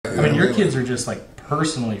But your kids are just like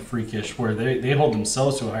personally freakish, where they hold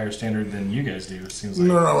themselves to a higher standard than you guys do. It seems like.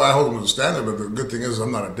 No, I hold them to the standard, but the good thing is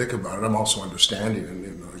I'm not a dick about it. I'm also understanding,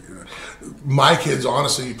 and my kids,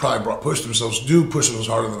 honestly, push themselves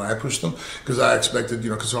harder than I pushed them, because I expected,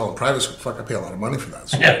 because they're all in private school. Fuck, I pay a lot of money for that,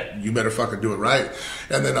 so you better fucking do it right.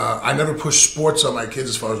 And then I never pushed sports on my kids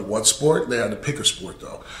as far as what sport. They had to pick a sport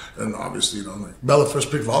though, and obviously, like Bella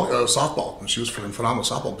first picked softball, and she was phenomenal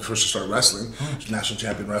softball before she started wrestling. She's a national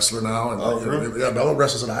champion wrestler now, and really? Bella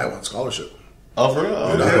wrestles in Iowa on scholarship. Oh, for real?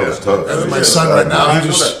 Oh, yeah. And my son right now,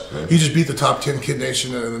 he just beat the top 10 kid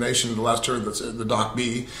nation in the nation in the last tournament. That's the Doc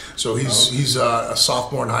B. So he's a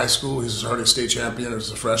sophomore in high school. He's already a state champion as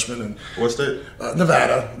a freshman. And what state?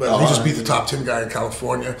 Nevada. But he just beat the top 10 guy in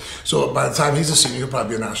California. So by the time he's a senior, he'll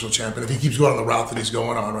probably be a national champion if he keeps going on the route that he's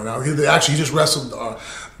going on right now. He just wrestled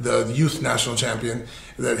the youth national champion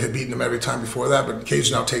that had beaten him every time before that. But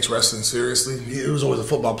Cage now takes wrestling seriously. He was always a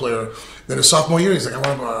football player. Then his sophomore year, he's like,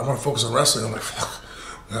 I want to focus on wrestling. I'm like, fuck,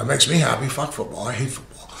 that makes me happy. Fuck football. I hate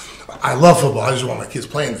football. I love football. I just want my kids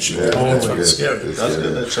playing the shit. It's fucking scary. That's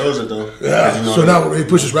good. That shows it though. Yeah. So now he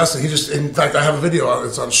pushes wrestling. In fact, I have a video.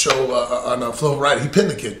 It's on a show on Flow Ride. He pinned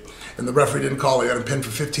the kid, and the referee didn't call. He had him pinned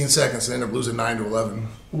for 15 seconds and ended up losing 9-11.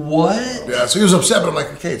 What? Yeah. So he was upset, but I'm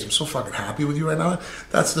like, Cage, I'm so fucking happy with you right now.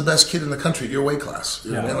 That's the best kid in the country at your weight class.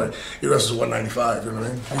 You know what I mean? Like, he wrestles 195. You know what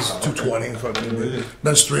I mean? He's 220. Fucking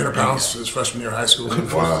bench 300 pounds his freshman year of high school.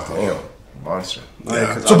 Wow. Monster.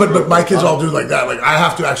 Yeah. So, but my kids all do like that. Like, I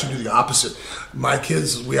have to actually do the opposite. My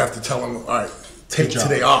kids, we have to tell them, all right, take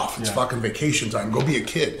today off. It's fucking vacation time. Go be a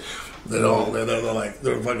kid. They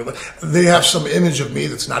have some image of me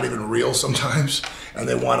that's not even real sometimes, and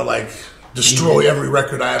they want to like destroy every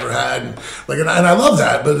record I ever had. And I love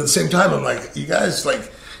that, but at the same time, I'm like, you guys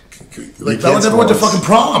like Bella never went to fucking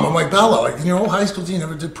prom. I'm like, Bella, like your whole high school team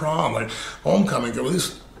never did prom. Like homecoming, go at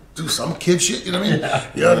least do some kid shit, you know what I mean?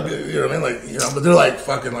 You know what I mean? Like, but they're like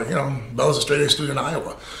fucking like, Bella's a straight A student in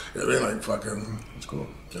Iowa. You know what I mean? Like fucking, it's cool.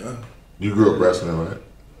 Yeah. You grew up wrestling, right?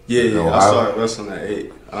 Yeah. I started wrestling at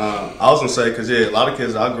 8. I was gonna say, cause a lot of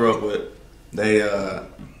kids I grew up with,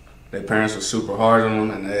 their parents were super hard on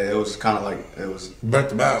them, and it was kind of like it was burnt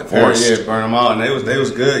them out. Burn them out, and they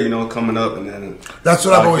was good, coming up, and then that's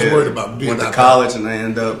what I've always worried about. Went to college, and they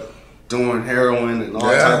end up doing heroin and all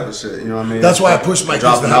type of shit. You know what I mean? That's why I push my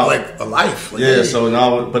kids to have like a life. Like, so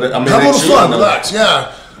now, but I mean, have a little fun, relax,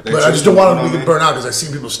 But I just don't want them to get burnt out, because I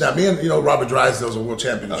see people snap. Me and Robert Drysdale's a world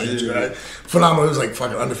champion in jiu-jitsu, right? Phenomenal. He was like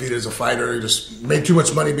fucking undefeated as a fighter. He just made too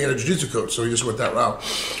much money being a jiu-jitsu coach, so he just went that route.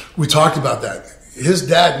 We talked about that. His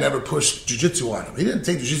dad never pushed jiu-jitsu on him. He didn't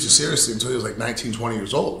take jiu-jitsu seriously until he was like 19, 20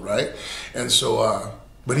 years old, right? And so,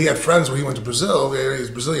 but he had friends when he went to Brazil. He was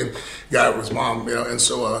a Brazilian guy with his mom, and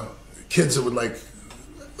so kids that would like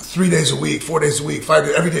 3 days a week, 4 days a week, 5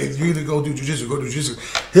 days, every day, you either go do jiu-jitsu, go do jiu-jitsu.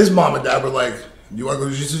 His mom and dad were like, you want to go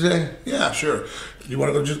to jiu-jitsu today? Yeah, sure. You want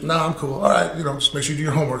to go to jiu-jitsu? No, I'm cool. All right, just make sure you do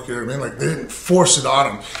your homework. You know what I mean? Like, they didn't force it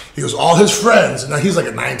on him. He goes, all his friends, and now he's like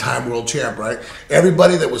a 9-time world champ, right?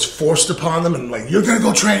 Everybody that was forced upon them and like, you're going to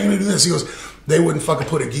go train, you're going to do this. He goes, they wouldn't fucking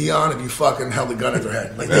put a gi on if you fucking held a gun at their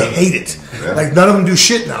head. Like, they hate it. Like, none of them do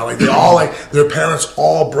shit now. Like, they all, like, their parents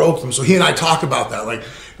all broke them. So he and I talk about that. Like,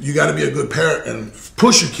 you got to be a good parent and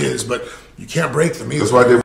push your kids, but you can't break them either. That's why